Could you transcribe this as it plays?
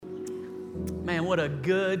Man, what a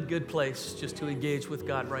good place just to engage with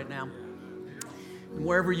God right now. And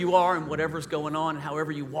wherever you are and whatever's going on and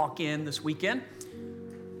however you walk in this weekend,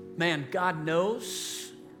 man, God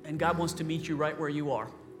knows and God wants to meet you right where you are.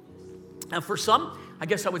 Now for some, I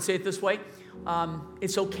guess I would say it this way,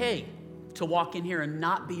 it's okay to walk in here and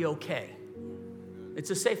not be okay. It's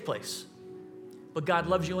a safe place. But God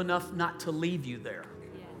loves you enough not to leave you there.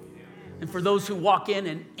 And for those who walk in,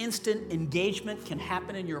 an instant engagement can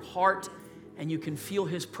happen in your heart, and you can feel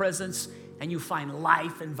His presence, and you find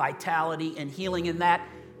life and vitality and healing in that.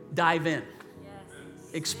 Dive in.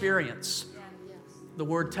 Experience. The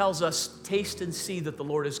Word tells us, taste and see that the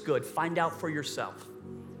Lord is good. Find out for yourself.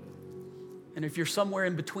 And if you're somewhere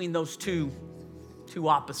in between those two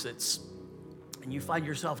opposites, and you find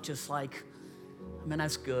yourself just like, man,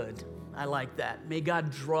 that's good. I like that. May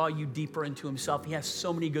God draw you deeper into Himself. He has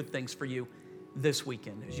so many good things for you this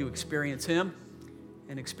weekend as you experience Him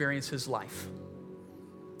and experience His life.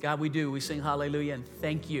 God, we do. We sing hallelujah and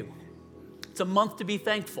thank you. It's a month to be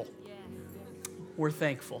thankful. We're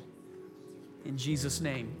thankful. In Jesus'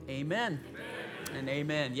 name, amen. And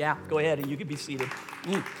amen. Yeah, go ahead and you can be seated.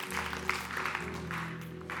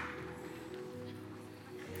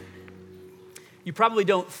 You probably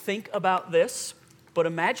don't think about this, but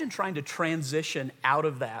imagine trying to transition out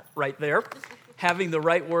of that right there, having the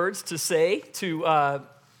right words to say to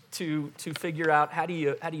figure out how do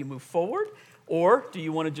you move forward, or do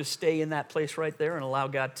you want to just stay in that place right there and allow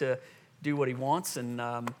God to do what He wants? And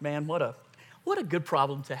man, what a good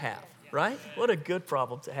problem to have, right? What a good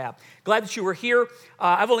problem to have. Glad that you were here.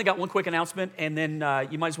 I've only got one quick announcement, and then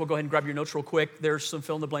you might as well go ahead and grab your notes real quick. There's some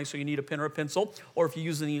fill in the blank, so you need a pen or a pencil, or if you're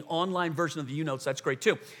using the online version of the U-Notes, that's great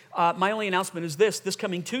too. My only announcement is this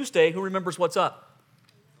coming Tuesday, who remembers what's up?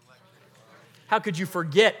 How could you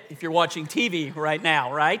forget if you're watching TV right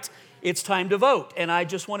now, right? It's time to vote, and I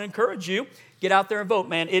just want to encourage you, get out there and vote,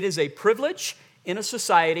 man. It is a privilege in a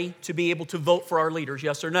society to be able to vote for our leaders,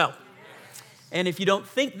 yes or no? And if you don't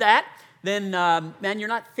think that, then, man, you're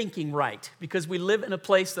not thinking right, because we live in a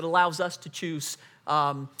place that allows us to choose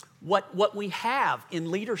what we have in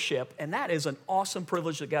leadership, and that is an awesome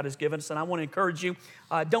privilege that God has given us, and I want to encourage you,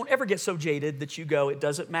 don't ever get so jaded that you go, it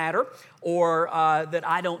doesn't matter, or that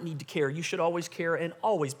I don't need to care. You should always care and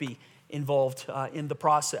always be involved in the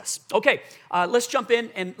process. Okay, let's jump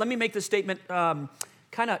in, and let me make this statement,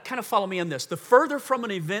 kind of follow me on this. The further from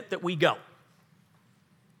an event that we go,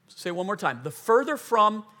 say it one more time, the further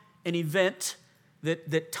from an event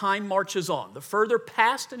that time marches on. The further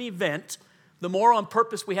past an event, the more on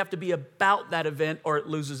purpose we have to be about that event, or it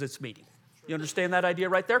loses its meaning. You understand that idea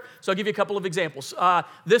right there? So I'll give you a couple of examples.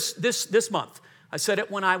 This month, I said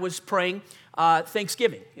it when I was praying,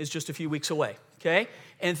 Thanksgiving is just a few weeks away, okay?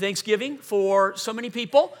 And Thanksgiving, for so many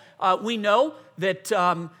people, we know that,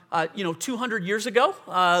 200 years ago,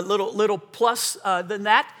 little plus than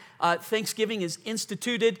that, Thanksgiving is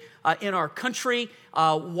instituted in our country.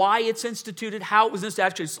 Why it's instituted, how it was instituted,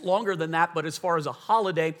 actually it's longer than that, but as far as a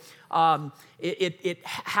holiday, how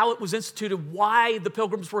it was instituted, why the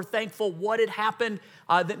Pilgrims were thankful, what had happened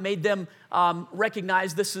that made them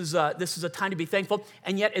recognize this is a time to be thankful.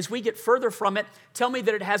 And yet, as we get further from it, tell me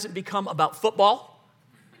that it hasn't become about football.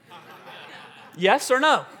 Yes or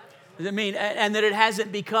no? I mean, and that it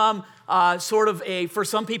hasn't become sort of for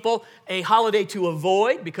some people, a holiday to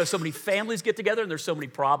avoid because so many families get together and there's so many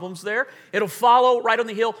problems there. It'll follow right on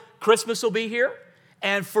the heel. Christmas will be here.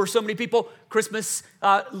 And for so many people, Christmas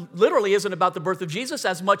literally isn't about the birth of Jesus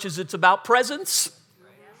as much as it's about presents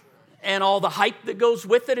and all the hype that goes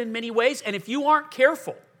with it in many ways. And if you aren't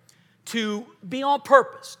careful to be on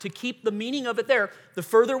purpose, to keep the meaning of it there, the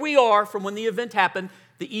further we are from when the event happened,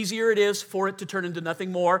 the easier it is for it to turn into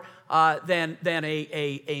nothing more than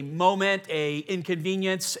a moment, a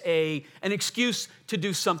inconvenience, an excuse to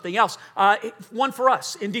do something else. One for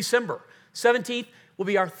us, in December 17th will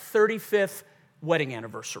be our 35th wedding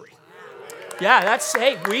anniversary. Yeah,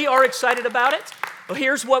 we are excited about it. But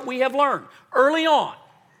here's what we have learned. Early on,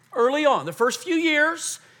 the first few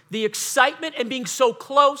years, the excitement and being so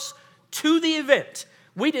close to the event,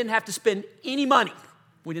 we didn't have to spend any money.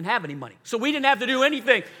 We didn't have any money, so we didn't have to do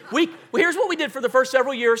anything. Here's what we did for the first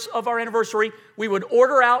several years of our anniversary. We would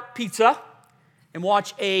order out pizza and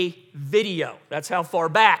watch a video. That's how far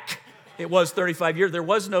back it was, 35 years. There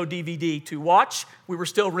was no DVD to watch. We were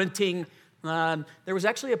still renting. There was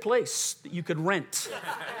actually a place that you could rent.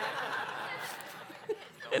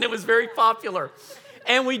 And it was very popular.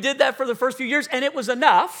 And we did that for the first few years, and it was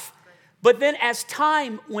enough. But then as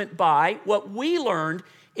time went by, what we learned,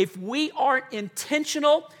 if we aren't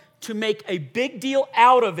intentional to make a big deal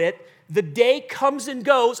out of it, the day comes and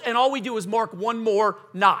goes, and all we do is mark one more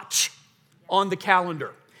notch on the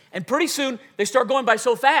calendar. And pretty soon, they start going by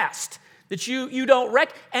so fast that you don't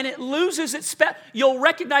and it loses its you'll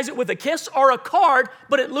recognize it with a kiss or a card,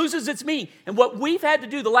 but it loses its meaning. And what we've had to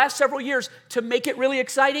do the last several years to make it really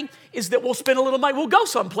exciting is that we'll spend a little money, we'll go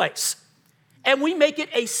someplace. And we make it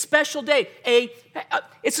a special day.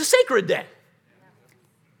 It's a sacred day.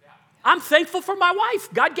 I'm thankful for my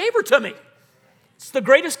wife. God gave her to me. It's the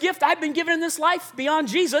greatest gift I've been given in this life beyond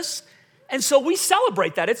Jesus. And so we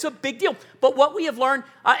celebrate that. It's a big deal. But what we have learned,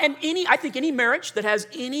 I think any marriage that has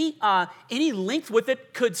any length with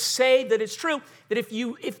it could say that it's true, that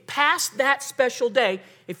if past that special day,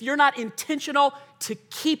 if you're not intentional to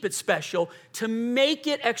keep it special, to make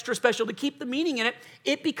it extra special, to keep the meaning in it,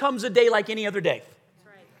 it becomes a day like any other day.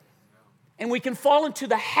 That's right. And we can fall into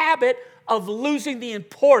the habit of losing the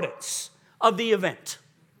importance of the event.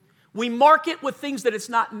 We mark it with things that it's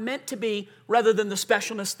not meant to be rather than the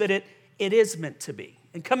specialness that it is meant to be.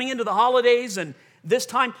 And coming into the holidays and this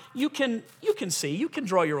time, you can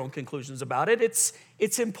draw your own conclusions about it.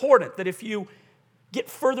 It's important that if you get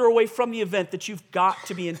further away from the event, that you've got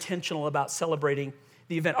to be intentional about celebrating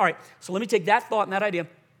the event. All right, so let me take that thought and that idea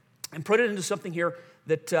and put it into something here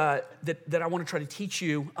that I want to try to teach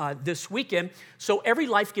you this weekend. So every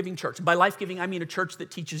life-giving church, and by life-giving I mean a church that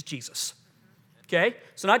teaches Jesus. Okay?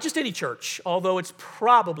 So not just any church, although it's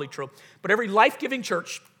probably true, but every life-giving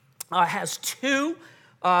church has two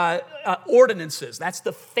ordinances. That's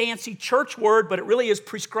the fancy church word, but it really is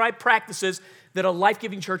prescribed practices that a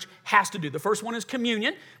life-giving church has to do. The first one is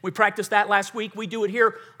communion. We practiced that last week. We do it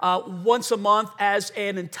here once a month as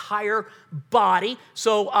an entire body.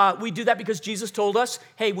 So we do that because Jesus told us,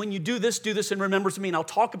 hey, when you do this in remembrance of me, and I'll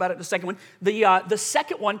talk about it in the second one. The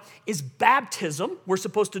second one is baptism. We're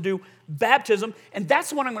supposed to do baptism, and that's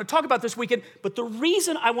the one I'm going to talk about this weekend. But the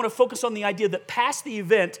reason I want to focus on the idea that past the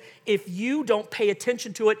event, if you don't pay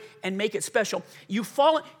attention to it and make it special, you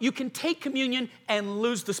can take communion and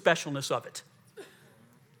lose the specialness of it.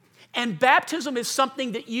 And baptism is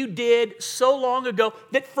something that you did so long ago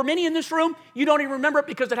that for many in this room, you don't even remember it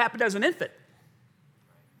because it happened as an infant.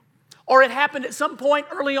 Or it happened at some point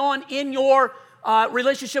early on in your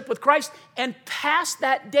relationship with Christ, and past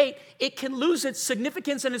that date, it can lose its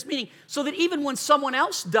significance and its meaning, so that even when someone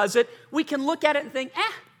else does it, we can look at it and think,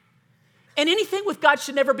 And anything with God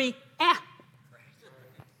should never be, Let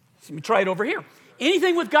me try it over here.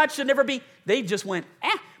 Anything with God should never be, they just went,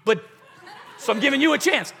 But so I'm giving you a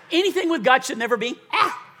chance. Anything with God should never be,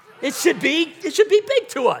 It should be big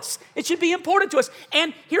to us. It should be important to us.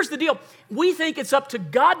 And here's the deal. We think it's up to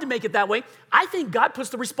God to make it that way. I think God puts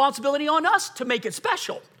the responsibility on us to make it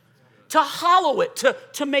special, to hollow it,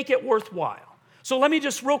 to make it worthwhile. So let me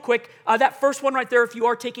just real quick, that first one right there, if you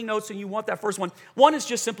are taking notes and you want that first one, one is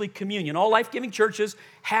just simply communion. All life-giving churches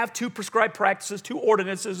have two prescribed practices, two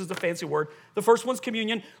ordinances is a fancy word. The first one's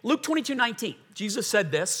communion. Luke 22:19, Jesus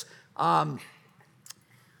said this.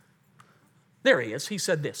 There he is. He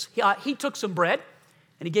said this. He took some bread,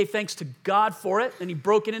 and he gave thanks to God for it, and he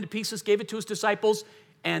broke it into pieces, gave it to his disciples,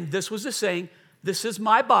 and this was the saying, this is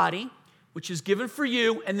my body, which is given for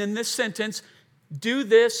you, and then this sentence, do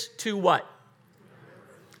this to what?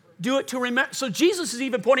 Do it to remember. So Jesus is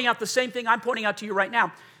even pointing out the same thing I'm pointing out to you right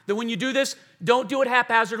now, that when you do this, don't do it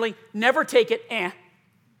haphazardly, never take it,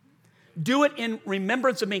 Do it in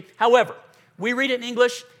remembrance of me. However, we read it in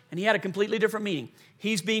English, and he had a completely different meaning.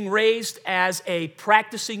 He's being raised as a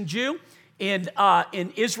practicing Jew in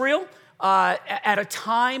Israel at a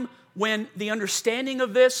time when the understanding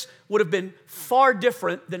of this would have been far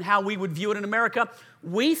different than how we would view it in America.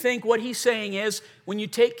 We think what he's saying is, when you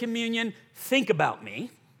take communion, think about me.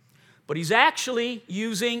 But he's actually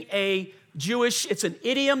using it's an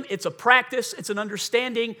idiom, it's a practice, it's an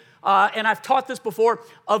understanding, and I've taught this before,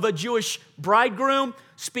 of a Jewish bridegroom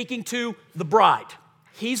speaking to the bride.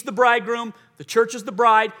 He's the bridegroom, the church is the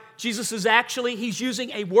bride. Jesus is he's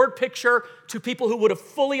using a word picture to people who would have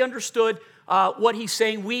fully understood what he's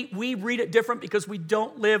saying. We read it different because we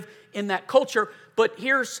don't live in that culture. But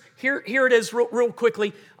here it is real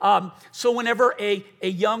quickly. So whenever a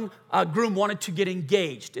young groom wanted to get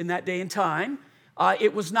engaged in that day and time,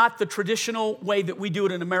 it was not the traditional way that we do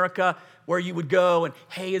it in America, where you would go and,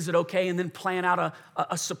 hey, is it okay? And then plan out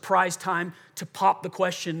a surprise time to pop the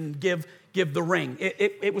question and give the ring.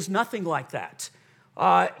 It was nothing like that.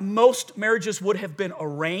 Most marriages would have been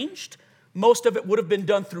arranged. Most of it would have been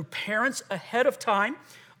done through parents ahead of time.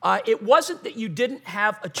 It wasn't that you didn't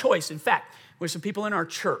have a choice. In fact, there's some people in our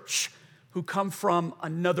church who come from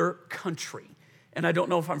another country. And I don't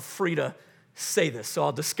know if I'm free to say this, so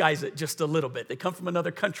I'll disguise it just a little bit. They come from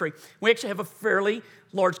another country. We actually have a fairly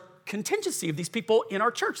large contingency of these people in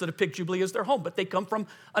our church that have picked Jubilee as their home, but they come from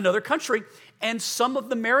another country, and some of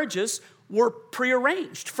the marriages were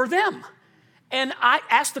prearranged for them. And I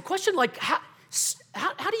asked the question, like, how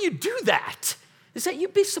do you do that? They say,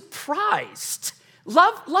 you'd be surprised.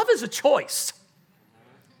 Love is a choice.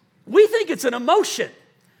 We think it's an emotion,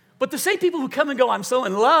 but the same people who come and go, I'm so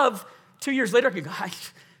in love, 2 years later can go, I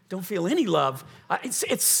don't feel any love.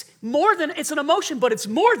 It's more than, it's an emotion, but it's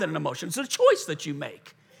more than an emotion. It's a choice that you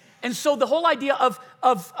make. And so the whole idea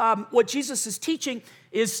of what Jesus is teaching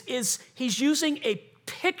is he's using a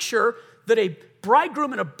picture that a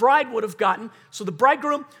bridegroom and a bride would have gotten. So the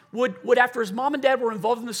bridegroom would, after his mom and dad were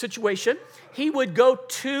involved in the situation, he would go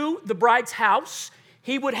to the bride's house.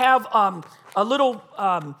 He would have a little,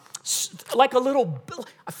 like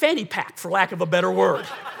a fanny pack, for lack of a better word.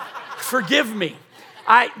 Forgive me.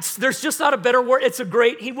 There's just not a better word.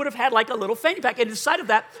 He would have had like a little fanny pack. And inside of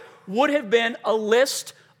that would have been a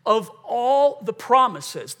list of all the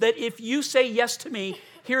promises that if you say yes to me,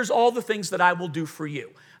 here's all the things that I will do for you.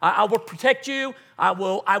 I will protect you. I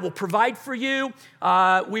will provide for you.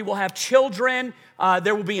 We will have children.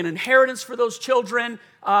 There will be an inheritance for those children.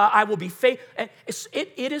 I will be faithful.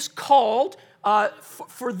 It is called,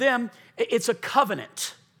 for them, it's a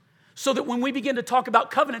covenant. So that when we begin to talk about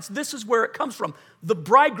covenants, this is where it comes from. The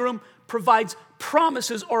bridegroom provides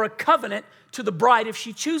promises or a covenant to the bride if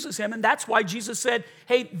she chooses him. And that's why Jesus said,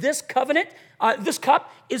 hey, this covenant, this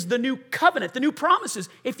cup is the new covenant, the new promises.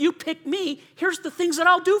 If you pick me, here's the things that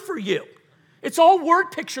I'll do for you. It's all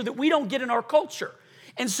word picture that we don't get in our culture.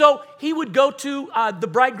 And so he would go to the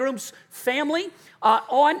bridegroom's family.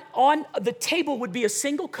 On the table would be a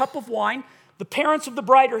single cup of wine. The parents of the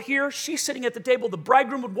bride are here. She's sitting at the table. The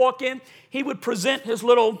bridegroom would walk in. He would present his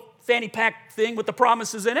little fanny pack thing with the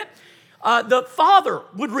promises in it. The father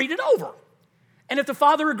would read it over. And if the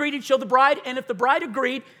father agreed, he'd show the bride. And if the bride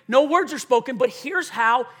agreed, no words are spoken, but here's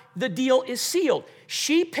how the deal is sealed.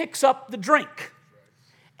 She picks up the drink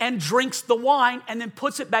and drinks the wine and then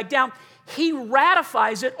puts it back down. He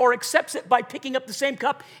ratifies it or accepts it by picking up the same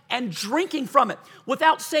cup and drinking from it.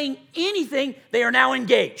 Without saying anything, they are now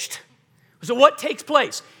engaged. So what takes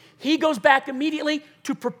place? He goes back immediately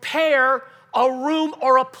to prepare a room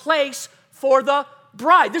or a place for the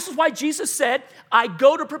bride. This is why Jesus said, I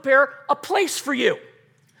go to prepare a place for you,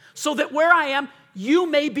 so that where I am, you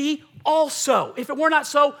may be also. If it were not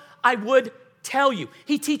so, I would tell you.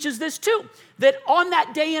 He teaches this too, that on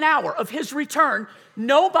that day and hour of his return,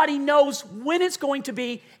 nobody knows when it's going to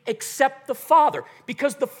be except the Father,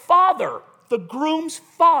 because the Father, the groom's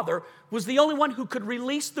father, was the only one who could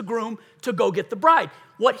release the groom to go get the bride.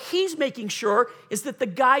 What he's making sure is that the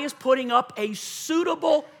guy is putting up a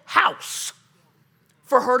suitable house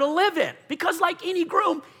for her to live in. Because like any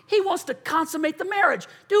groom, he wants to consummate the marriage.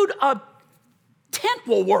 Dude, a tent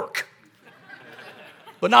will work,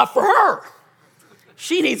 but not for her.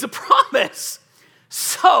 She needs a promise.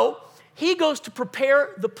 So he goes to prepare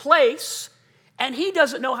the place, and he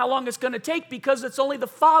doesn't know how long it's going to take because it's only the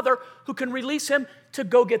Father who can release him to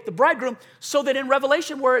go get the bridegroom. So that in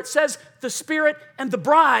Revelation, where it says the Spirit and the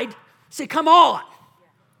bride say, come on.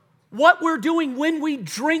 What we're doing when we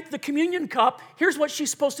drink the communion cup, here's what she's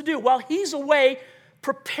supposed to do. While he's away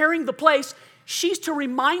preparing the place, she's to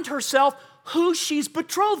remind herself who she's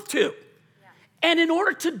betrothed to. Yeah. And in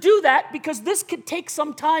order to do that, because this could take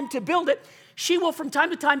some time to build it, she will from time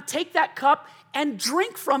to time take that cup and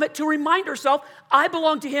drink from it to remind herself, I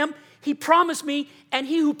belong to him, he promised me, and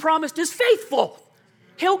he who promised is faithful.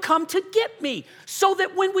 He'll come to get me. So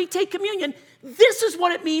that when we take communion, this is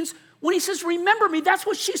what it means when he says, remember me. That's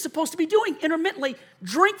what she's supposed to be doing intermittently.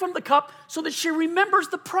 Drink from the cup so that she remembers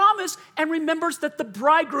the promise and remembers that the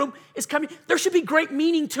bridegroom is coming. There should be great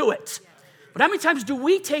meaning to it. But how many times do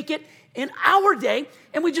we take it in our day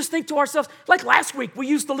and we just think to ourselves, like last week, we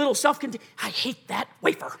used the little self-contained, I hate that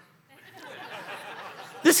wafer.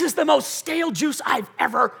 This is the most stale juice I've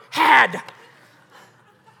ever had.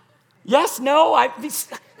 Yes, no,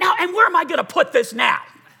 now, and where am I going to put this now?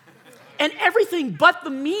 And everything but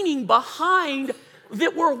the meaning behind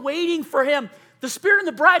that we're waiting for him. The Spirit and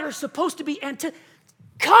the bride are supposed to be,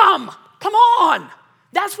 come on.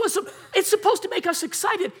 That's what it's supposed to make us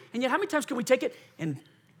excited. And yet how many times can we take it and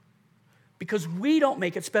because we don't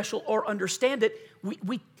make it special or understand it,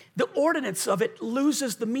 the ordinance of it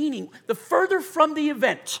loses the meaning. The further from the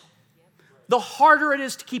event, the harder it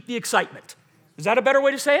is to keep the excitement. Is that a better way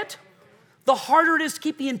to say it? The harder it is to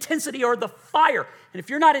keep the intensity or the fire. And if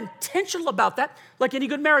you're not intentional about that, like any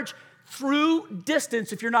good marriage, through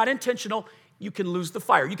distance, if you're not intentional, you can lose the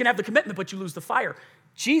fire. You can have the commitment, but you lose the fire.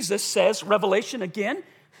 Jesus says, Revelation again,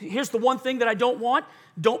 here's the one thing that I don't want.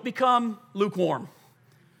 Don't become lukewarm.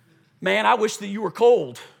 Man, I wish that you were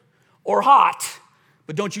cold or hot,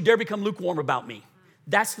 but don't you dare become lukewarm about me.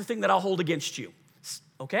 That's the thing that I'll hold against you.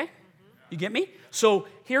 Okay? You get me? So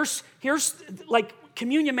here's like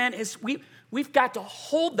communion, man, is we've got to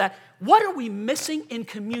hold that. What are we missing in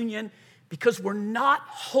communion? Because we're not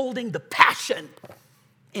holding the passion.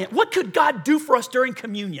 And what could God do for us during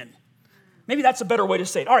communion? Maybe that's a better way to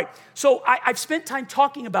say it. All right, so I've spent time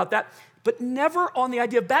talking about that, but never on the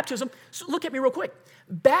idea of baptism. So look at me real quick.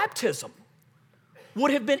 Baptism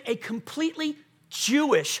would have been a completely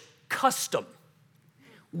Jewish custom.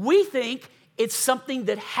 We think it's something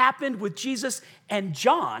that happened with Jesus and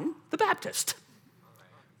John the Baptist.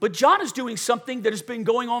 But John is doing something that has been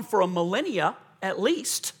going on for a millennia at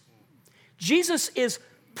least. Jesus is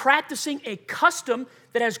practicing a custom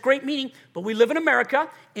that has great meaning, but we live in America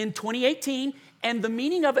in 2018, and the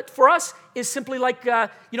meaning of it for us is simply like,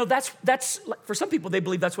 that's for some people, they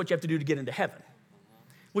believe that's what you have to do to get into heaven,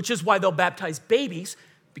 which is why they'll baptize babies,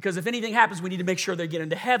 because if anything happens, we need to make sure they get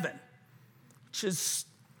into heaven, which is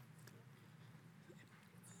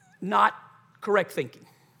not correct thinking,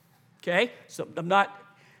 okay? So I'm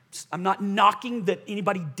not knocking that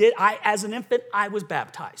anybody did. As an infant, I was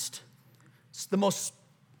baptized. It's the most,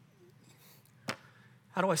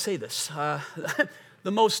 how do I say this?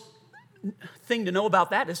 The most thing to know about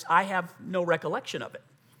that is I have no recollection of it,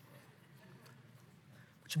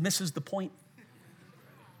 which misses the point.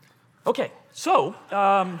 Okay, so,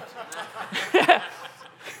 all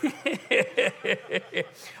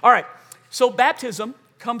right, so baptism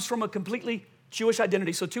comes from a completely Jewish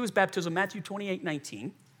identity. So 2 is baptism, Matthew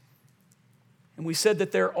 28:19. And we said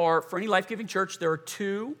that there are, for any life-giving church, there are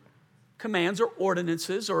 2 commands or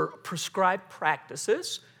ordinances or prescribed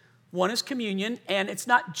practices. One is communion, and it's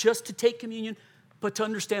not just to take communion, but to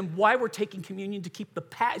understand why we're taking communion, to keep the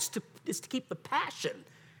passion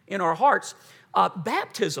in our hearts.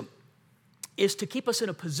 Baptism is to keep us in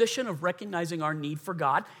a position of recognizing our need for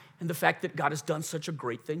God and the fact that God has done such a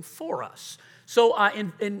great thing for us. So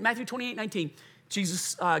in Matthew 28:19,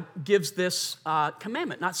 Jesus gives this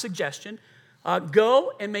commandment, not suggestion.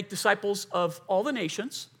 Go and make disciples of all the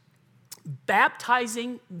nations,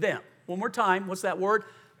 baptizing them. One more time, what's that word?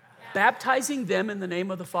 Baptizing them in the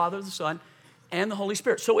name of the Father, the Son, and the Holy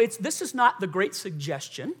Spirit. So this is not the great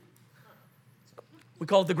suggestion. We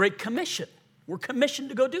call it the Great Commission. We're commissioned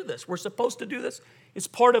to go do this. We're supposed to do this. It's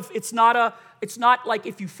part of, it's not like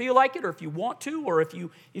if you feel like it or if you want to or if you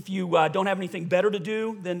don't have anything better to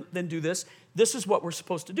do, then do this. This is what we're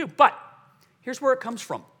supposed to do. But here's where it comes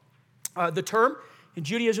from. The term in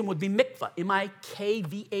Judaism would be mikvah,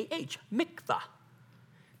 M-I-K-V-A-H, mikvah.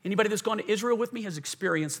 Anybody that's gone to Israel with me has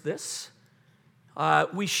experienced this.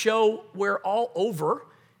 We show where all over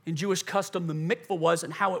in Jewish custom the mikvah was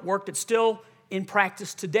and how it worked. It's still in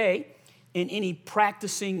practice today. In any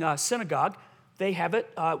practicing synagogue, they have it.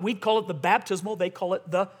 We'd call it the baptismal. They call it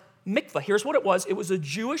the mikvah. Here's what it was. It was a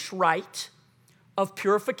Jewish rite of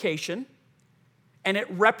purification, and it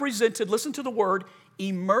represented, listen to the word,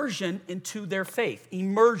 immersion into their faith.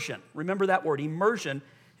 Immersion. Remember that word, immersion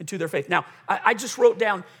into their faith. Now, I just wrote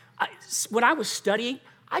down, when I was studying,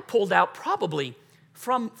 I pulled out probably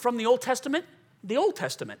from the Old Testament,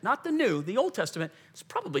 not the New, the Old Testament, it's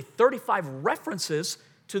probably 35 references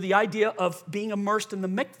to the idea of being immersed in the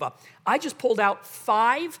mikvah. I just pulled out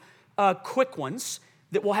 5 quick ones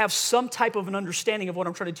that will have some type of an understanding of what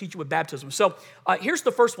I'm trying to teach you with baptism. So here's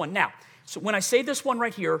the first one. Now, so when I say this one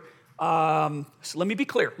right here, so let me be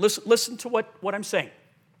clear. Listen to what I'm saying.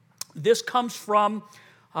 This comes from,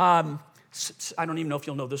 I don't even know if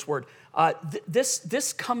you'll know this word.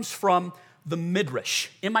 This comes from the Midrash,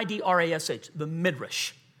 M-I-D-R-A-S-H, the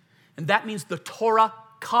Midrash. And that means the Torah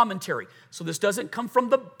commentary. So this doesn't come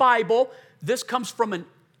from the Bible. This comes from an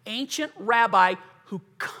ancient rabbi who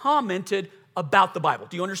commented about the Bible.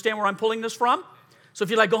 Do you understand where I'm pulling this from? So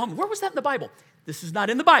if you're like, go home, where was that in the Bible? This is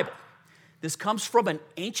not in the Bible. This comes from an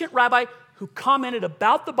ancient rabbi who commented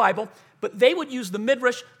about the Bible, but they would use the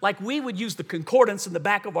Midrash like we would use the concordance in the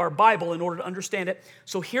back of our Bible in order to understand it.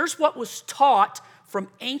 So here's what was taught from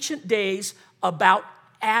ancient days about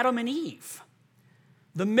Adam and Eve.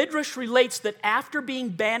 The Midrash relates that after being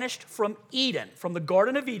banished from Eden, from the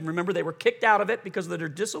Garden of Eden, remember they were kicked out of it because of their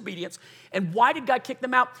disobedience. And why did God kick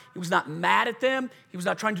them out? He was not mad at them. He was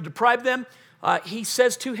not trying to deprive them. He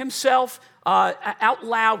says to himself out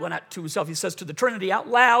loud, well, not to himself, he says to the Trinity out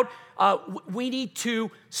loud, we need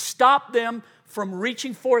to stop them from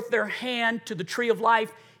reaching forth their hand to the tree of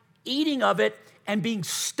life, eating of it, and being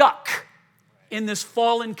stuck in this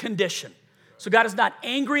fallen condition. So God is not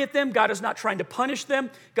angry at them. God is not trying to punish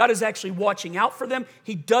them. God is actually watching out for them.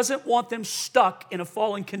 He doesn't want them stuck in a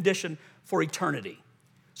fallen condition for eternity.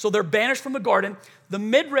 So they're banished from the garden. The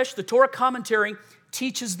Midrash, the Torah commentary,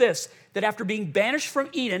 teaches this, that after being banished from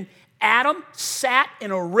Eden, Adam sat in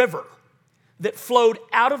a river that flowed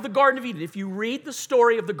out of the Garden of Eden. If you read the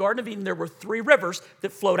story of the Garden of Eden, there were 3 rivers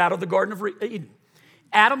that flowed out of the Garden of Eden.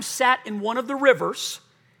 Adam sat in one of the rivers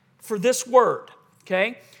for this word,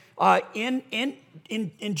 okay?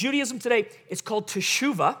 In Judaism today, it's called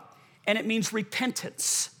teshuvah, and it means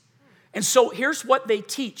repentance. And so here's what they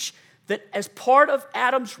teach, that as part of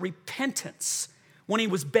Adam's repentance, when he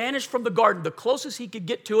was banished from the garden, the closest he could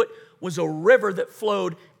get to it was a river that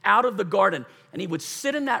flowed out of the garden. And he would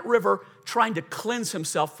sit in that river trying to cleanse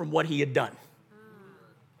himself from what he had done.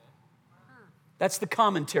 That's the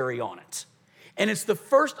commentary on it. And it's the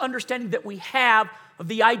first understanding that we have of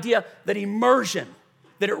the idea that immersion,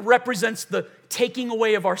 that it represents the taking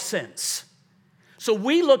away of our sins. So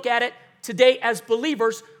we look at it today as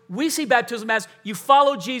believers. We see baptism as you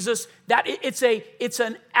follow Jesus, that it's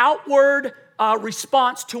an outward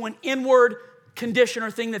response to an inward condition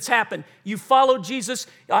or thing that's happened. You follow Jesus,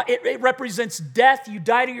 it represents death. You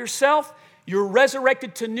die to yourself, you're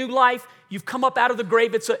resurrected to new life, you've come up out of the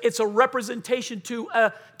grave. It's a representation to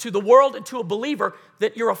the world and to a believer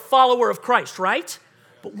that you're a follower of Christ, right?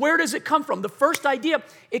 But where does it come from? The first idea,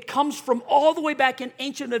 it comes from all the way back in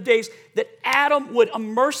ancient days, that Adam would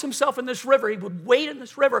immerse himself in this river. He would wade in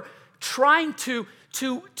this river trying to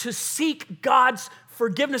seek God's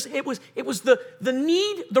forgiveness. It was the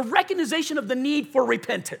need, the recognition of the need for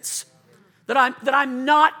repentance, that I'm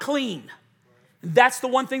not clean. That's the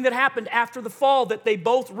one thing that happened after the fall, that they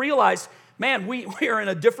both realized, man, we are in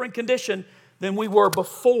a different condition than we were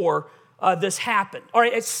before this happened. All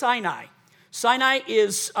right, it's Sinai. Sinai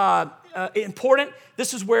is important.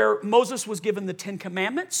 This is where Moses was given the 10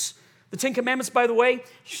 Commandments. The 10 Commandments, by the way,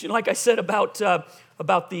 like I said about the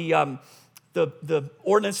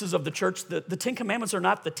ordinances of the church, the 10 Commandments are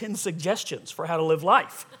not the 10 suggestions for how to live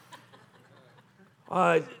life.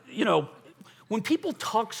 When people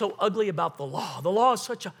talk so ugly about the law is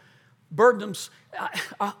such a burdensome,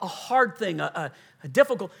 a hard thing, a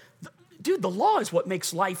difficult. Dude, the law is what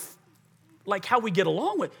makes life like how we get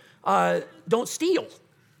along with. Don't steal.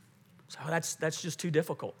 So that's just too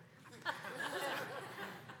difficult.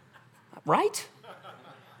 Right?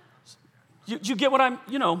 You get what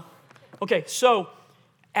Okay, so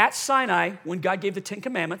at Sinai, when God gave the 10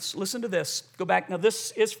 Commandments, listen to this. Go back. Now,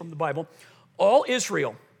 this is from the Bible. All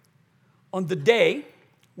Israel, on the day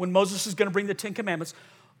when Moses is going to bring the 10 Commandments,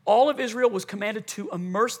 all of Israel was commanded to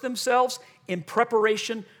immerse themselves in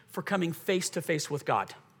preparation for coming face to face with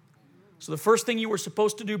God. So the first thing you were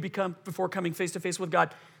supposed to do before coming face to face with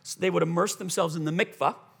God, they would immerse themselves in the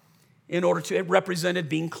mikvah in order to, it represented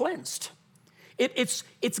being cleansed. It's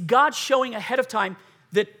God showing ahead of time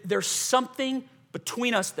that there's something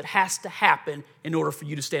between us that has to happen in order for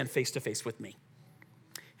you to stand face to face with me.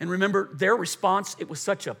 And remember, their response, it was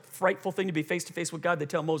such a frightful thing to be face to face with God. They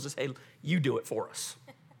tell Moses, hey, you do it for us.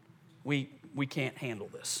 We can't handle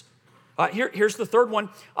this. Here's the third one.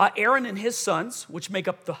 Aaron and his sons, which make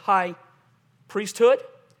up the high priesthood,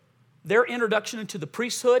 their introduction into the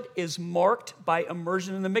priesthood is marked by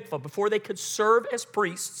immersion in the mikvah. Before they could serve as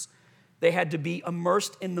priests, they had to be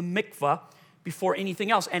immersed in the mikvah before anything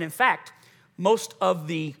else. And in fact, most of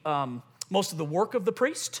the work of the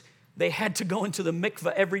priest, they had to go into the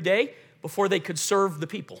mikvah every day before they could serve the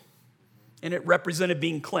people. And it represented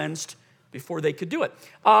being cleansed before they could do it.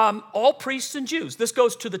 All priests and Jews, this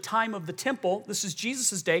goes to the time of the temple. This is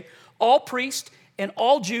Jesus' day. All priests and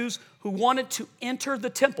all Jews who wanted to enter the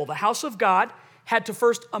temple, the house of God, had to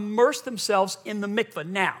first immerse themselves in the mikvah.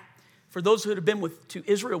 Now, for those who have been to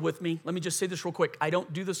Israel with me, let me just say this real quick. I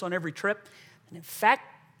don't do this on every trip. And in fact,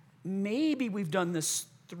 maybe we've done this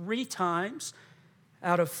 3 times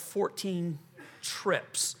out of 14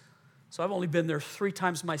 trips. So I've only been there 3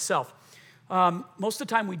 times myself. Most of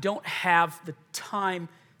the time, we don't have the time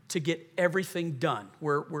to get everything done.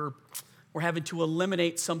 We're having to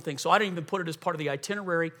eliminate something. So I don't even put it as part of the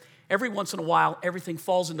itinerary. Every once in a while, everything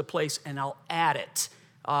falls into place, and I'll add it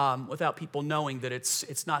without people knowing that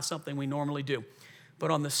it's not something we normally do.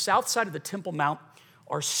 But on the south side of the Temple Mount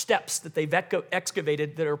are steps that they've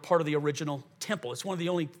excavated that are part of the original temple. It's one of the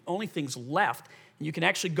only things left. And you can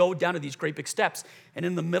actually go down to these great big steps. And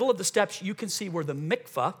in the middle of the steps, you can see where the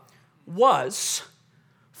mikvah was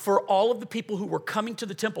for all of the people who were coming to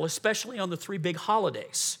the temple, especially on the 3 big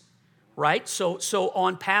holidays, right? So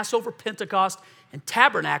on Passover, Pentecost, and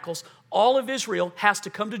Tabernacles, all of Israel has to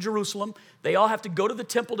come to Jerusalem. They all have to go to the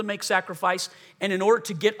temple to make sacrifice. And in order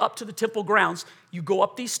to get up to the temple grounds, you go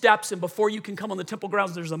up these steps, and before you can come on the temple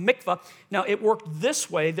grounds, there's a mikvah. Now, it worked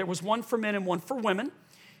this way. There was one for men and one for women.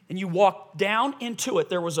 and you walk down into it.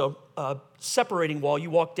 There was a separating wall. You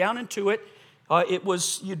walk down into it.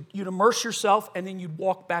 You'd immerse yourself, and then you'd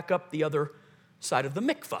walk back up the other side of the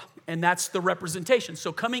mikvah, and that's the representation.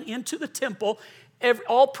 So coming into the temple,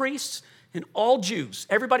 all priests and all Jews,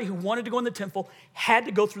 everybody who wanted to go in the temple, had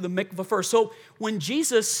to go through the mikvah first. So when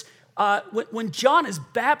Jesus, when John is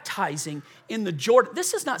baptizing in the Jordan,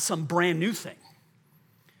 this is not some brand new thing.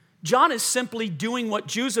 John is simply doing what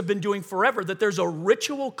Jews have been doing forever, that there's a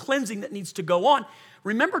ritual cleansing that needs to go on.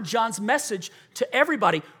 Remember John's message to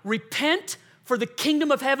everybody: repent, for the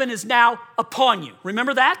kingdom of heaven is now upon you.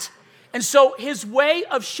 Remember that? And so his way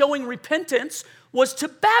of showing repentance was to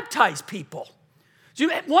baptize people.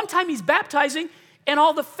 So at one time he's baptizing, and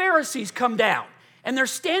all the Pharisees come down, and they're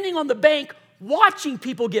standing on the bank watching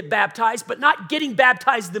people get baptized, but not getting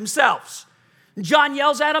baptized themselves. And John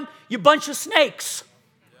yells at them, "You bunch of snakes.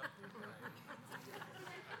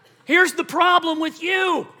 Here's the problem with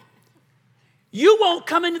you. You won't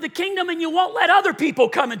come into the kingdom, and you won't let other people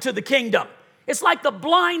come into the kingdom. It's like the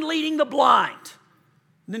blind leading the blind."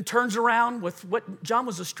 And then turns around with what John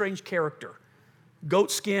was a strange character: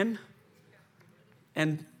 goat skin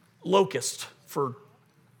and locust for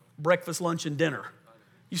breakfast, lunch, and dinner.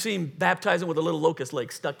 You see him baptizing with a little locust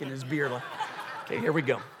leg stuck in his beard. Like, okay, here we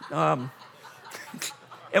go.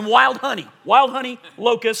 And wild honey,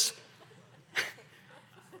 locusts,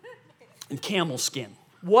 and camel skin.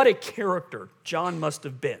 What a character John must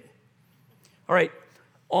have been. All right,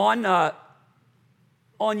 on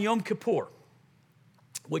Yom Kippur,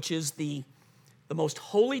 which is the most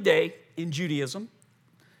holy day in Judaism,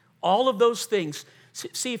 all of those things.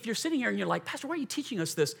 See, if you're sitting here and you're like, "Pastor, why are you teaching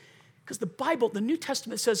us this?" Because the Bible, the New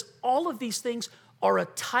Testament says all of these things are a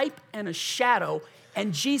type and a shadow,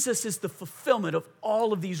 and Jesus is the fulfillment of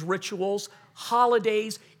all of these rituals,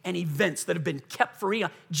 holidays, and events that have been kept for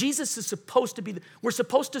eons. Jesus is supposed to be, we're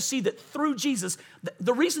supposed to see that through Jesus,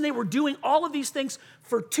 the reason they were doing all of these things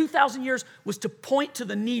for 2,000 years was to point to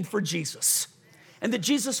the need for Jesus. And that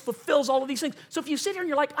Jesus fulfills all of these things. So if you sit here and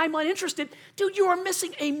you're like, "I'm uninterested," dude, you are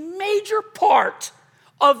missing a major part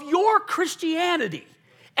of your Christianity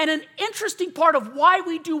and an interesting part of why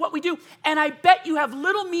we do what we do. And I bet you have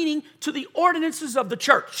little meaning to the ordinances of the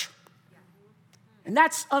church. And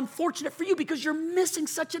that's unfortunate for you, because you're missing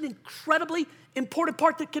such an incredibly important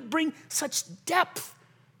part that could bring such depth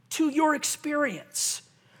to your experience.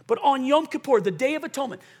 But on Yom Kippur, the Day of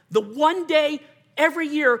Atonement, the one day every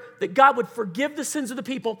year that God would forgive the sins of the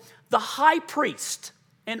people, the high priest,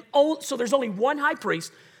 so there's only one high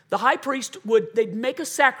priest. The high priest they'd make a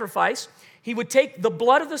sacrifice. He would take the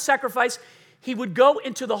blood of the sacrifice. He would go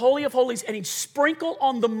into the Holy of Holies, and he'd sprinkle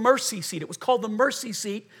on the mercy seat. It was called the mercy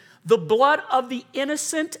seat, the blood of the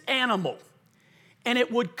innocent animal. And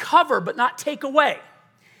it would cover, but not take away.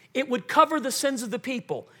 It would cover the sins of the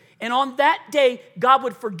people. And on that day, God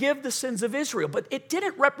would forgive the sins of Israel. But it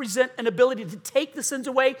didn't represent an ability to take the sins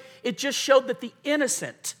away. It just showed that the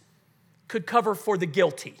innocent could cover for the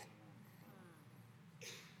guilty.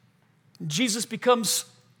 Jesus becomes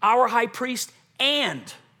our high priest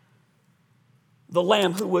and the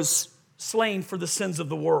Lamb who was slain for the sins of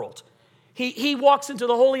the world. He walks into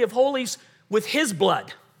the Holy of Holies with his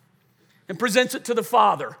blood and presents it to the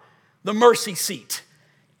Father, the mercy seat.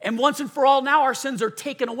 And once and for all, now our sins are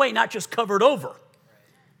taken away, not just covered over.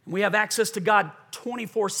 We have access to God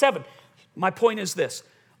 24/7. My point is this: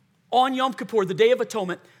 on Yom Kippur, the Day of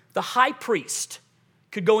Atonement, the high priest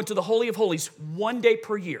could go into the Holy of Holies one day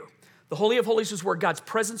per year. The Holy of Holies is where God's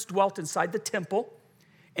presence dwelt inside the temple,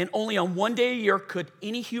 and only on one day a year could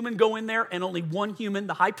any human go in there, and only one human,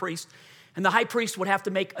 the high priest. And the high priest would have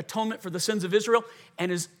to make atonement for the sins of Israel and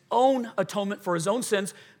his own atonement for his own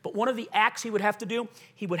sins. But one of the acts he would have to do,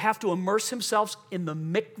 he would have to immerse himself in the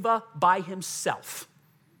mikvah by himself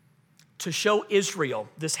to show Israel,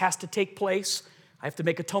 this has to take place. I have to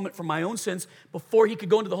make atonement for my own sins before he could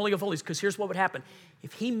go into the Holy of Holies. Because here's what would happen.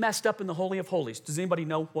 If he messed up in the Holy of Holies, does anybody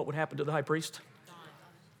know what would happen to the high priest?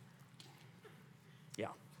 Yeah,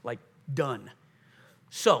 like done.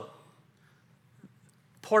 So,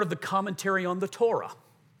 part of the commentary on the Torah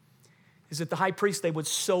is that the high priest, they would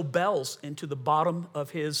sew bells into the bottom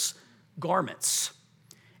of his garments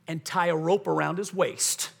and tie a rope around his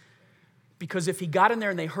waist. Because if he got in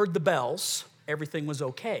there and they heard the bells, everything was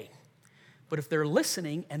okay. But if they're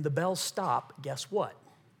listening and the bells stop, guess what?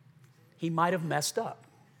 He might have messed up.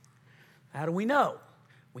 How do we know?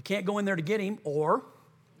 We can't go in there to get him or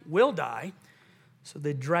we'll die. So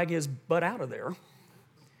they drag his butt out of there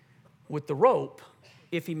with the rope.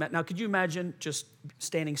 If he met, now, could you imagine just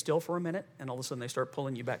standing still for a minute and all of a sudden they start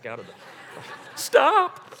pulling you back out of the...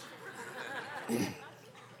 Stop!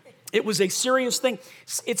 It was a serious thing.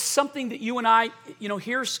 It's something that you and I,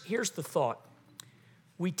 here's the thought.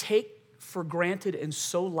 We take for granted and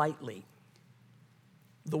so lightly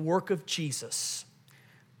the work of Jesus.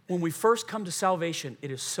 When we first come to salvation,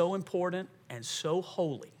 it is so important and so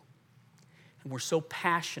holy, and we're so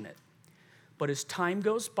passionate. But as time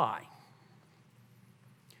goes by,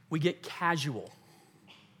 we get casual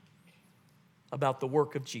about the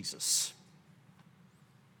work of Jesus.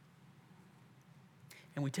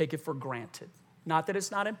 And we take it for granted. Not that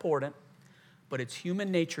it's not important, but it's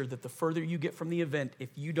human nature that the further you get from the event, if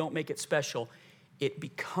you don't make it special, it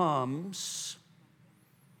becomes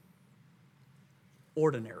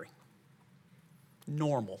ordinary,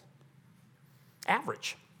 normal,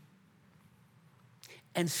 average.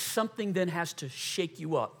 And something then has to shake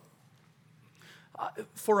you up.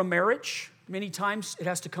 For a marriage, many times it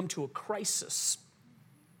has to come to a crisis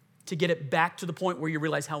to get it back to the point where you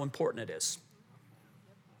realize how important it is.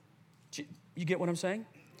 You get what I'm saying?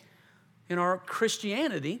 In our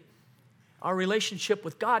Christianity, our relationship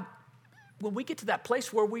with God, when we get to that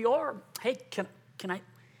place where we are, hey, can I,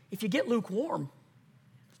 if you get lukewarm,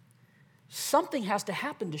 something has to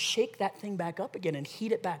happen to shake that thing back up again and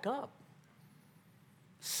heat it back up.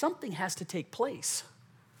 Something has to take place.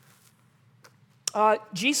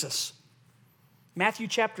 Jesus, Matthew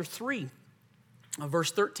chapter 3,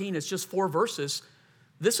 verse 13, it's just 4 verses.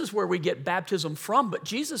 This is where we get baptism from, but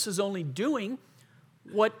Jesus is only doing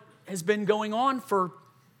what has been going on for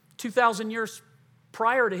 2,000 years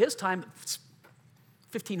prior to his time,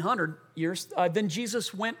 1,500 years. Then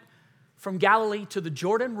Jesus went from Galilee to the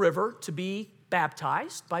Jordan River to be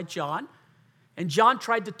baptized by John, and John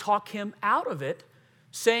tried to talk him out of it,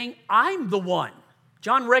 saying, I'm the one.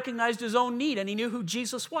 John recognized his own need, and he knew who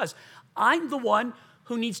Jesus was. I'm the one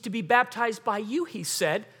who needs to be baptized by you, he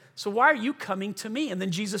said. So why are you coming to me? And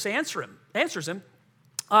then Jesus answers him,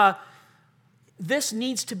 this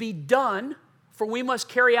needs to be done, for we must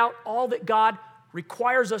carry out all that God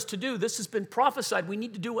requires us to do. This has been prophesied. We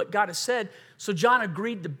need to do what God has said. So John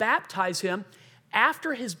agreed to baptize him.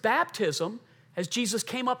 After his baptism, as Jesus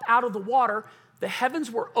came up out of the water, the heavens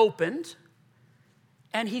were opened,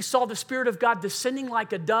 and he saw the Spirit of God descending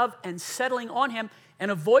like a dove and settling on him.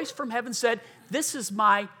 And a voice from heaven said, this is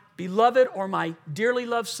my beloved, or my dearly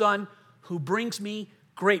loved Son, who brings me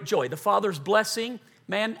great joy. The Father's blessing,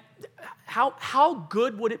 man, how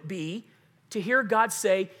good would it be to hear God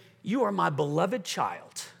say, you are my beloved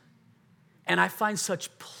child, and I find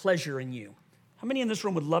such pleasure in you. How many in this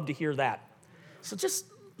room would love to hear that? So just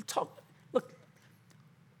talk. Look,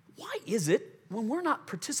 why is it when we're not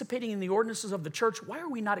participating in the ordinances of the church, why are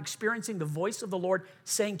we not experiencing the voice of the Lord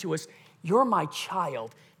saying to us, you're my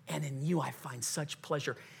child, and in you I find such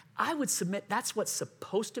pleasure? I would submit that's what's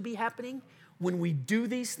supposed to be happening when we do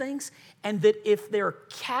these things, and that if they're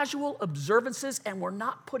casual observances and we're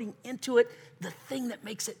not putting into it the thing that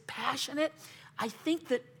makes it passionate, I think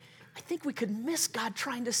we could miss God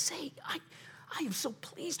trying to say, I am so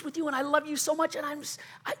pleased with you and I love you so much, and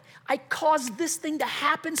I caused this thing to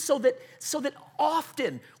happen so that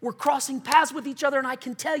often we're crossing paths with each other, and I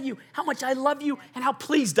can tell you how much I love you and how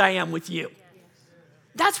pleased I am with you.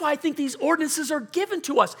 That's why I think these ordinances are given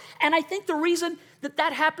to us. And I think the reason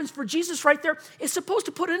that happens for Jesus right there is supposed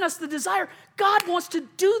to put in us the desire. God wants to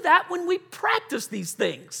do that when we practice these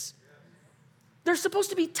things. There's supposed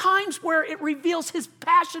to be times where it reveals his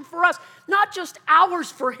passion for us, not just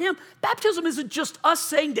ours for him. Baptism isn't just us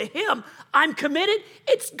saying to him, I'm committed.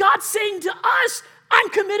 It's God saying to us, I'm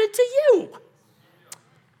committed to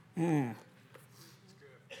you.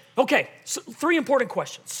 Okay, so 3 important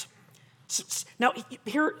questions. Now,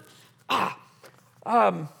 here, I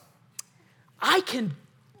can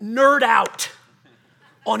nerd out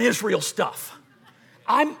on Israel stuff.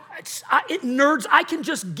 Nerds, I can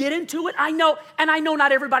just get into it. I know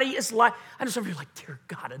not everybody is like, I know some of you are like, dear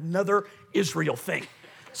God, another Israel thing.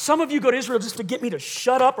 Some of you go to Israel just to get me to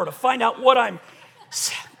shut up or to find out what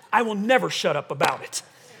I will never shut up about it.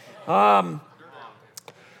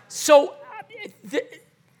 So,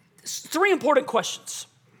 3 important questions.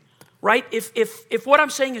 Right? If what I'm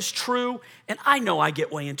saying is true, and I know I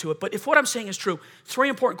get way into it, but if what I'm saying is true, 3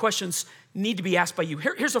 important questions need to be asked by you.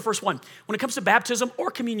 Here's the first one. When it comes to baptism or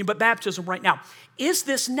communion, but baptism right now, is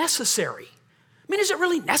this necessary? I mean, is it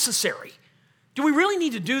really necessary? Do we really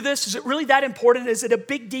need to do this? Is it really that important? Is it a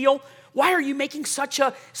big deal? Why are you making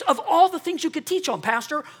of all the things you could teach on,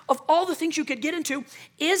 Pastor, of all the things you could get into,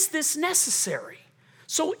 is this necessary?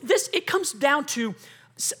 So it comes down to,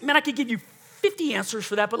 man, I could give you 50 answers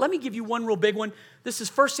for that, but let me give you one real big one. This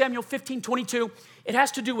is 1 Samuel 15:22. It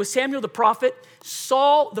has to do with Samuel the prophet,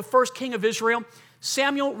 Saul, the first king of Israel.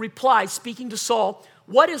 Samuel replied, speaking to Saul,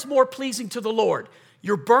 what is more pleasing to the Lord?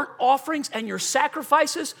 Your burnt offerings and your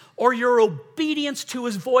sacrifices, or your obedience to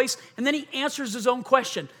his voice? And then he answers his own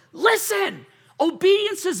question. Listen,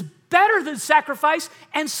 obedience is better than sacrifice,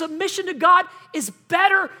 and submission to God is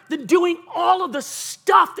better than doing all of the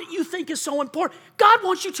stuff that you think is so important. God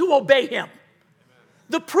wants you to obey him.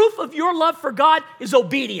 The proof of your love for God is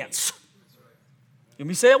obedience. Let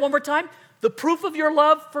me say it one more time. The proof of your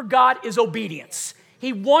love for God is obedience.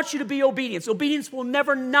 He wants you to be obedient. Obedience will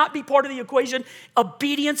never not be part of the equation.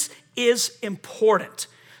 Obedience is important.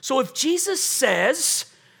 So if Jesus says,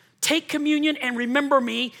 take communion and remember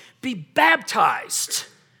me, be baptized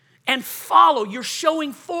and follow, you're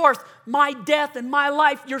showing forth my death and my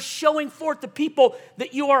life. You're showing forth the people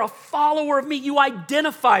that you are a follower of me, you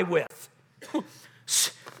identify with.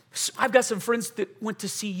 I've got some friends that went to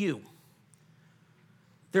CU.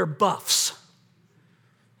 They're buffs.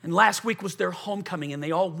 And last week was their homecoming, and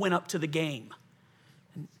they all went up to the game.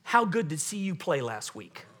 And how good did CU play last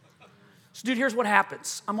week? So, dude, here's what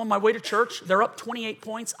happens. I'm on my way to church. They're up 28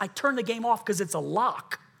 points. I turn the game off because it's a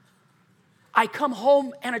lock. I come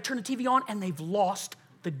home, and I turn the TV on, and they've lost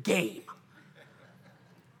the game.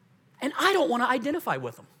 And I don't want to identify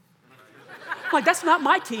with them. I'm like, that's not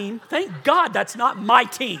my team. Thank God that's not my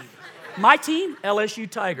team. My team, LSU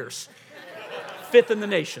Tigers. 5th in the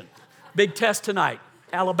nation. Big test tonight.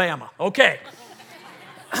 Alabama. Okay.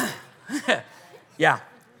 Yeah.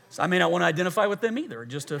 So I may not want to identify with them either.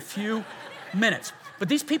 Just a few minutes. But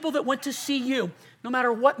these people that went to CU, no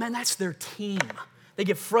matter what, man, that's their team. They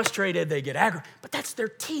get frustrated. They get aggravated. But that's their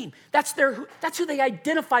team. That's who they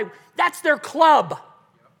identify with. That's their club.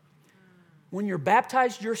 When you're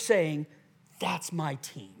baptized, you're saying, that's my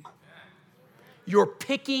team. You're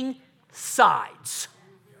picking sides.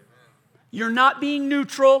 You're not being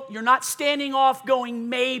neutral. You're not standing off going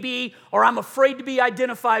maybe, or I'm afraid to be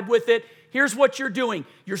identified with it. Here's what you're doing.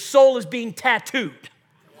 Your soul is being tattooed.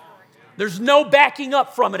 There's no backing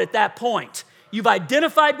up from it at that point. You've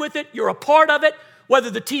identified with it. You're a part of it.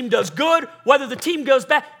 Whether the team does good, whether the team goes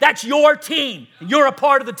bad, that's your team. You're a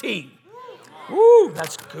part of the team. Ooh,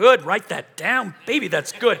 that's good. Write that down. Baby,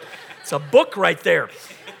 that's good. It's a book right there.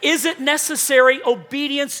 Is it necessary?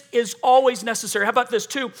 Obedience is always necessary. How about this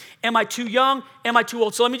too? Am I too young? Am I too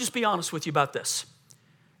old? So let me just be honest with you about this.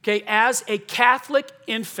 Okay, as a Catholic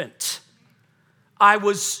infant, I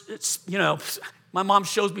was, my mom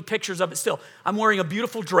shows me pictures of it still. I'm wearing a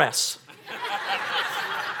beautiful dress.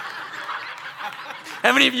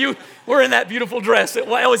 How many of you were in that beautiful dress? It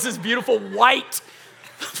was this beautiful white,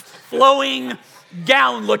 flowing,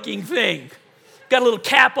 gown-looking thing. Got a little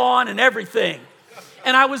cap on and everything.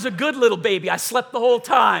 And I was a good little baby. I slept the whole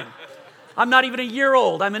time. I'm not even a year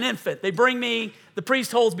old. I'm an infant. They bring me, the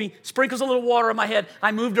priest holds me, sprinkles a little water on my head.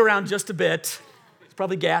 I moved around just a bit. It's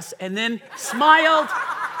probably gas. And then smiled.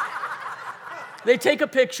 They take a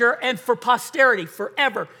picture, and for posterity,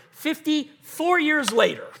 forever, 54 years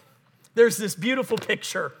later, there's this beautiful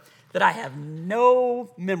picture that I have no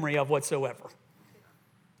memory of whatsoever.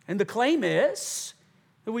 And the claim is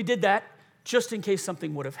that we did that just in case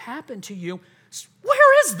something would have happened to you.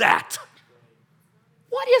 Where is that?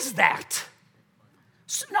 What is that?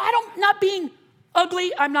 I'm not being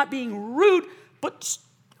ugly. I'm not being rude. But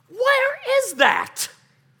where is that?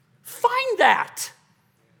 Find that.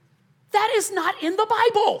 That is not in the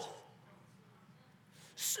Bible.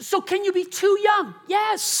 So can you be too young?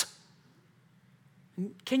 Yes.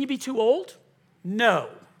 Can you be too old? No.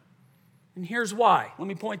 And here's why. Let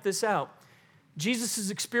me point this out. Jesus'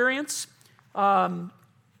 experience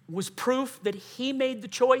was proof that he made the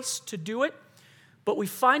choice to do it. But we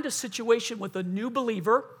find a situation with a new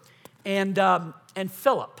believer and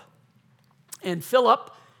Philip. And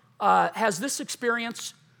Philip has this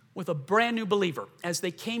experience with a brand new believer. As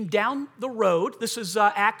they came down the road, this is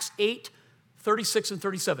Acts 8, 36 and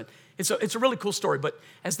 37. It's a really cool story, but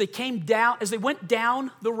as they went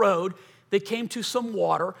down the road, they came to some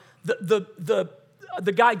water.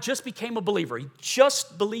 The guy just became a believer. He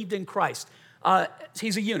just believed in Christ.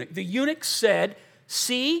 He's a eunuch. The eunuch said,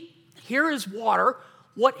 see, here is water.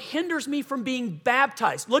 What hinders me from being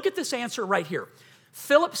baptized? Look at this answer right here.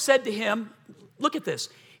 Philip said to him, look at this.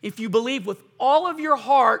 If you believe with all of your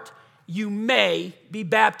heart, you may be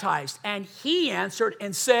baptized. And he answered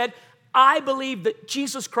and said, I believe that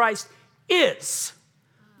Jesus Christ is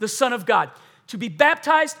the Son of God. To be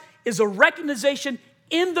baptized is a recognition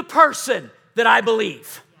in the person that I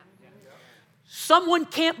believe. Someone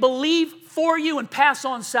can't believe for you and pass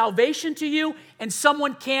on salvation to you, and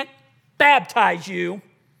someone can't baptize you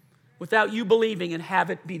without you believing and have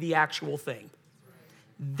it be the actual thing.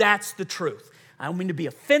 That's the truth. I don't mean to be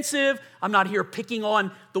offensive. I'm not here picking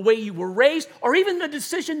on the way you were raised or even the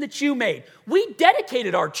decision that you made. We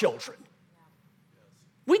dedicated our children.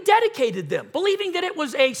 We dedicated them, believing that it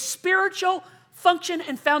was a spiritual function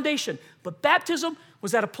and foundation. But baptism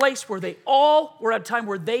was at a place where they all were at a time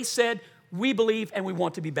where they said, we believe and we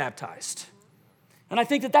want to be baptized. And I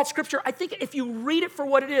think that scripture, I think if you read it for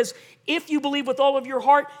what it is, if you believe with all of your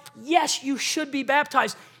heart, yes, you should be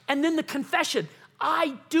baptized. And then the confession,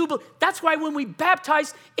 I do believe. That's why when we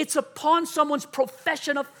baptize, it's upon someone's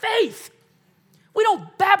profession of faith. We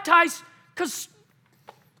don't baptize because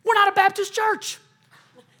we're not a Baptist church.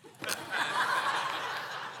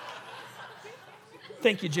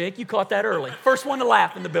 Thank you, Jake. You caught that early. First one to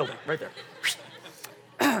laugh in the building, right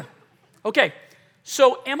there. Okay,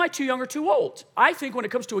 so am I too young or too old? I think when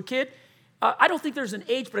it comes to a kid, I don't think there's an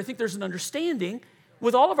age, but I think there's an understanding.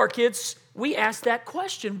 With all of our kids, we ask that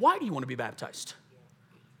question, why do you want to be baptized?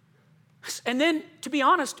 And then, to be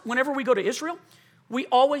honest, whenever we go to Israel, we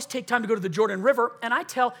always take time to go to the Jordan River, and I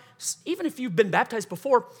tell, even if you've been baptized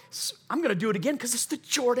before, I'm going to do it again because it's the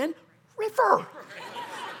Jordan River.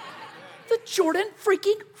 The Jordan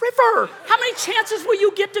freaking River. How many chances will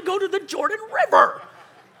you get to go to the Jordan River?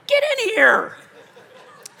 Get in here.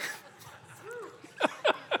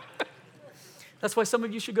 That's why some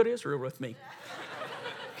of you should go to Israel with me,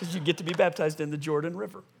 because you get to be baptized in the Jordan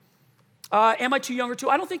River. Am I too young or too?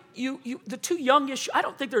 I don't think the too youngish, I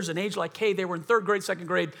don't think there's an age like, hey, they were in 3rd grade, 2nd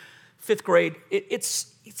grade, 5th grade.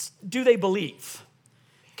 It's do they believe?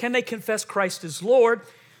 Can they confess Christ as Lord?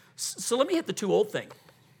 So let me hit the too old thing.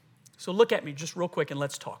 So look at me just real quick and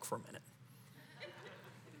let's talk for a minute.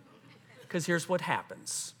 Because here's what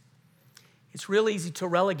happens. It's real easy to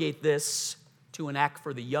relegate this to an act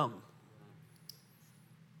for the young.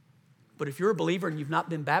 But if you're a believer and you've not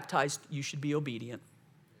been baptized, you should be obedient.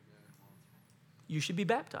 You should be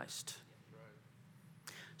baptized.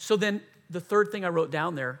 So then the third thing I wrote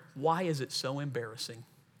down there, why is it so embarrassing?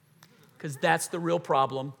 Because that's the real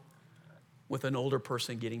problem with an older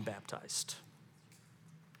person getting baptized.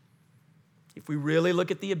 If we really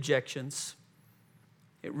look at the objections,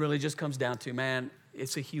 it really just comes down to, man,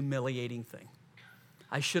 it's a humiliating thing.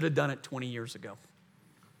 I should have done it 20 years ago.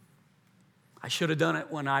 I should have done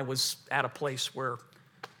it when I was at a place where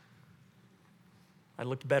I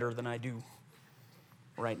looked better than I do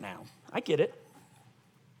right now. I get it.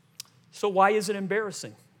 So why is it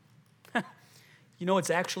embarrassing? You know,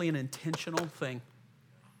 it's actually an intentional thing.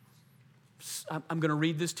 I'm going to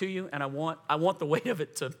read this to you, and I want the weight of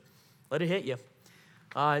it to let it hit you.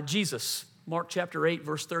 Jesus, Mark chapter 8,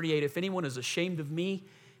 verse 38, if anyone is ashamed of me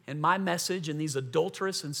and my message in these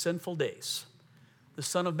adulterous and sinful days, the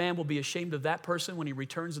Son of Man will be ashamed of that person when he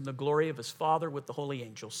returns in the glory of his Father with the holy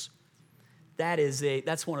angels.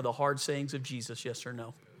 That's one of the hard sayings of Jesus, yes or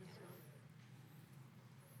no?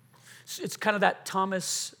 It's kind of that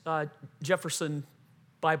Thomas Jefferson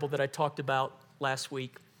Bible that I talked about last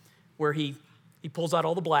week, where he pulls out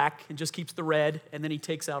all the black and just keeps the red, and then he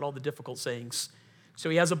takes out all the difficult sayings. So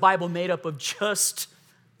he has a Bible made up of just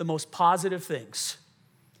the most positive things.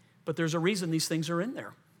 But there's a reason these things are in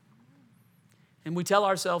there. And we tell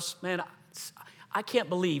ourselves, man, I can't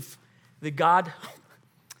believe that God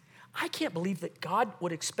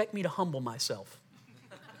would expect me to humble myself.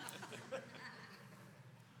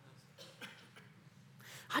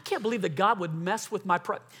 I can't believe that God would mess with my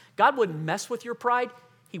pride. God wouldn't mess with your pride.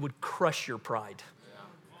 He would crush your pride.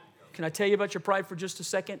 Can I tell you about your pride for just a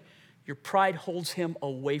second? Your pride holds him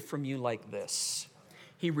away from you like this.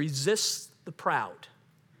 He resists the proud,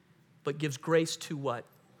 but gives grace to what?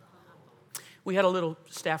 We had a little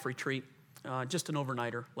staff retreat, just an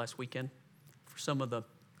overnighter last weekend for some of the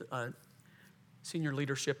senior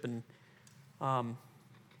leadership. And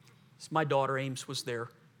my daughter, Ames, was there.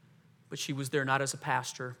 But she was there not as a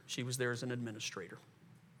pastor. She was there as an administrator.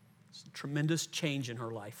 It's a tremendous change in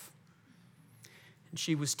her life. And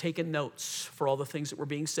she was taking notes for all the things that were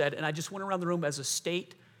being said. And I just went around the room as a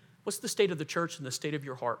state. What's the state of the church and the state of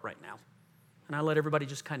your heart right now? And I let everybody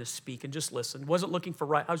just kind of speak and just listen. I was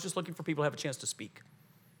just looking for people to have a chance to speak.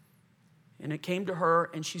 And it came to her,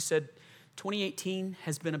 and she said, 2018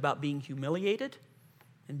 has been about being humiliated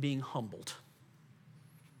and being humbled.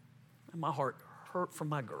 And my heart hurt for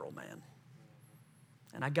my girl, man.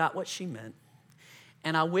 And I got what she meant.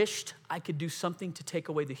 And I wished I could do something to take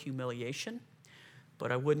away the humiliation,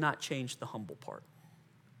 but I would not change the humble part.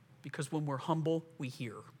 Because when we're humble, we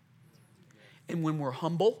hear. And when we're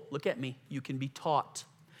humble, look at me, you can be taught.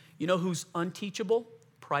 You know who's unteachable?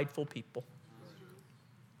 Prideful people.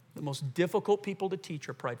 The most difficult people to teach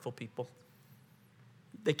are prideful people.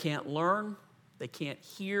 They can't learn. They can't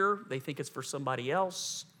hear. They think it's for somebody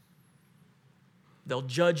else. They'll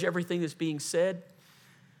judge everything that's being said.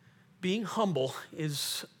 Being humble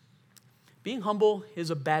is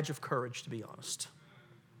a badge of courage, to be honest.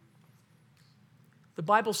 The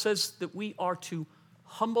Bible says that we are to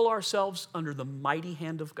humble ourselves under the mighty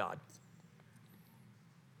hand of God.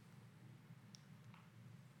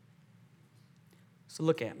 So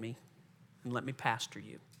look at me and let me pastor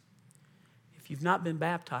you. If you've not been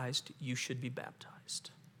baptized, you should be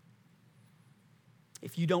baptized.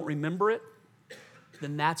 If you don't remember it,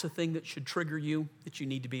 then that's a thing that should trigger you, that you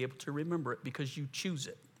need to be able to remember it because you choose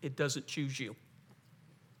it. It doesn't choose you.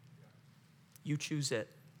 You choose it.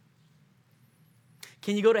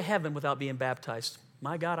 Can you go to heaven without being baptized?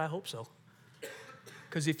 My God, I hope so.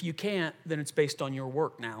 Because if you can't, then it's based on your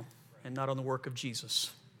work now and not on the work of Jesus.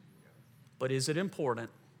 But is it important?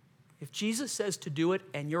 If Jesus says to do it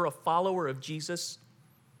and you're a follower of Jesus,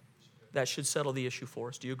 that should settle the issue for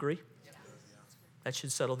us. Do you agree? That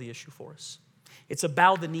should settle the issue for us. It's a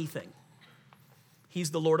bow the knee thing. He's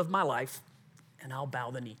the Lord of my life, and I'll bow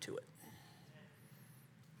the knee to it.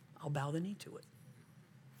 I'll bow the knee to it.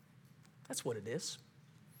 That's what it is.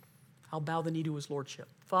 I'll bow the knee to his lordship.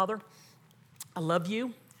 Father, I love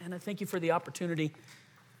you, and I thank you for the opportunity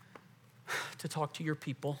to talk to your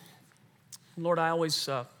people. And Lord, I always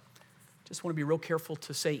just want to be real careful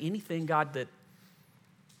to say anything, God, that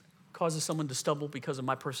causes someone to stumble because of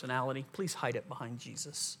my personality. Please hide it behind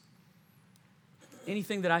Jesus.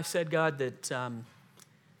 Anything that I said, God, that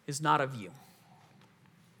is not of you.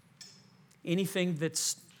 Anything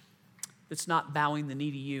that's not bowing the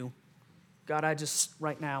knee to you. God, I just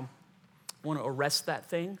right now want to arrest that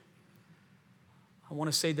thing. I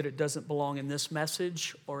want to say that it doesn't belong in this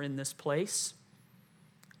message or in this place.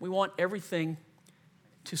 We want everything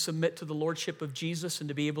to submit to the lordship of Jesus and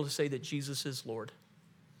to be able to say that Jesus is Lord.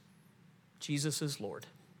 Jesus is Lord.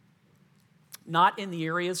 Not in the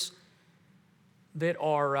areas that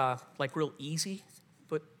are like real easy,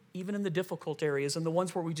 but even in the difficult areas and the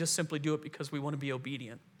ones where we just simply do it because we want to be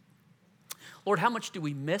obedient. Lord, how much do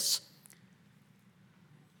we miss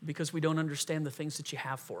because we don't understand the things that you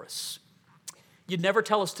have for us? You'd never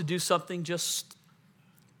tell us to do something just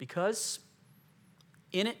because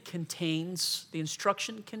in it contains, the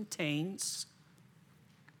instruction contains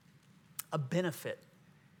a benefit.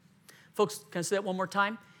 Folks, can I say that one more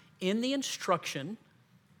time? In the instruction,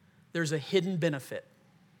 there's a hidden benefit.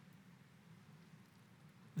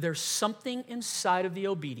 There's something inside of the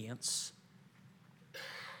obedience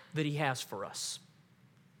that he has for us.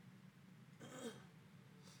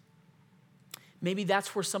 Maybe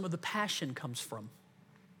that's where some of the passion comes from.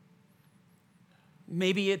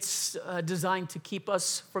 Maybe it's designed to keep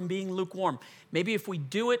us from being lukewarm. Maybe if we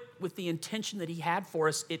do it with the intention that he had for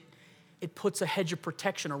us, it puts a hedge of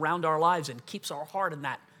protection around our lives and keeps our heart in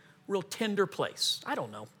that real tender place. I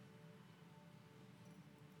don't know.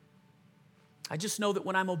 I just know that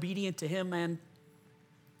when I'm obedient to him, man,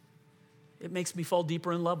 it makes me fall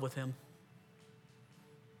deeper in love with him.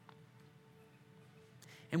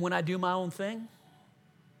 And when I do my own thing,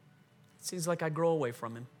 it seems like I grow away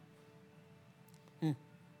from him.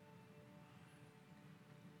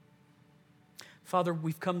 Father,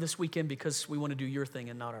 we've come this weekend because we want to do your thing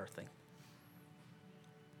and not our thing.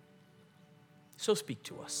 So speak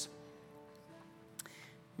to us.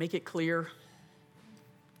 Make it clear.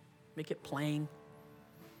 Make it plain.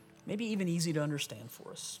 Maybe even easy to understand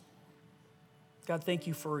for us. God, thank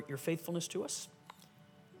you for your faithfulness to us.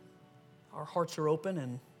 Our hearts are open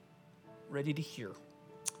and ready to hear.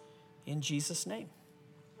 In Jesus' name.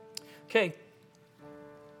 Okay.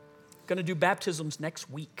 Going to do baptisms next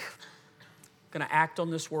week. Going to act on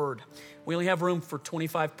this word. We only have room for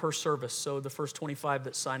 25 per service, so the first 25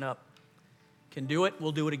 that sign up can do it.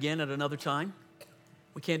 We'll do it again at another time.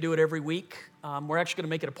 We can't do it every week. We're actually going to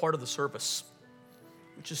make it a part of the service,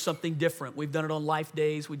 which is something different. We've done it on life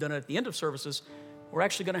days. We've done it at the end of services. We're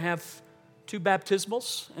actually going to have 2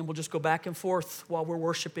 baptismals, and we'll just go back and forth while we're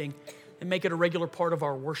worshiping and make it a regular part of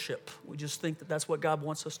our worship. We just think that that's what God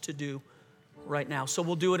wants us to do right now. So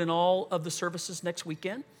we'll do it in all of the services next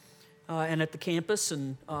weekend and at the campus.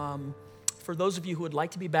 And for those of you who would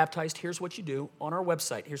like to be baptized, here's what you do on our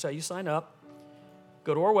website. Here's how you sign up.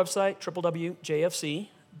 Go to our website, www.jfc.org,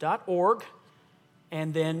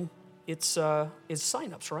 and then it's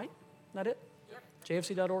sign-ups, right? Isn't that it? Yep.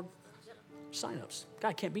 jfc.org? Yep. Sign-ups. God,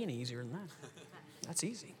 it can't be any easier than that. That's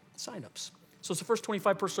easy. Sign-ups. So it's the first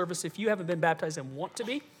 25 per service. If you haven't been baptized and want to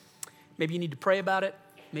be, maybe you need to pray about it.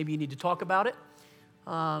 Maybe you need to talk about it.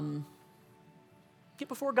 Get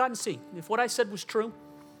before God and see. If what I said was true,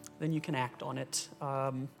 then you can act on it.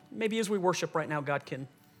 Maybe as we worship right now, God can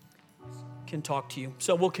talk to you.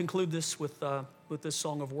 So we'll conclude this with with this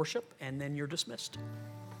song of worship, and then you're dismissed.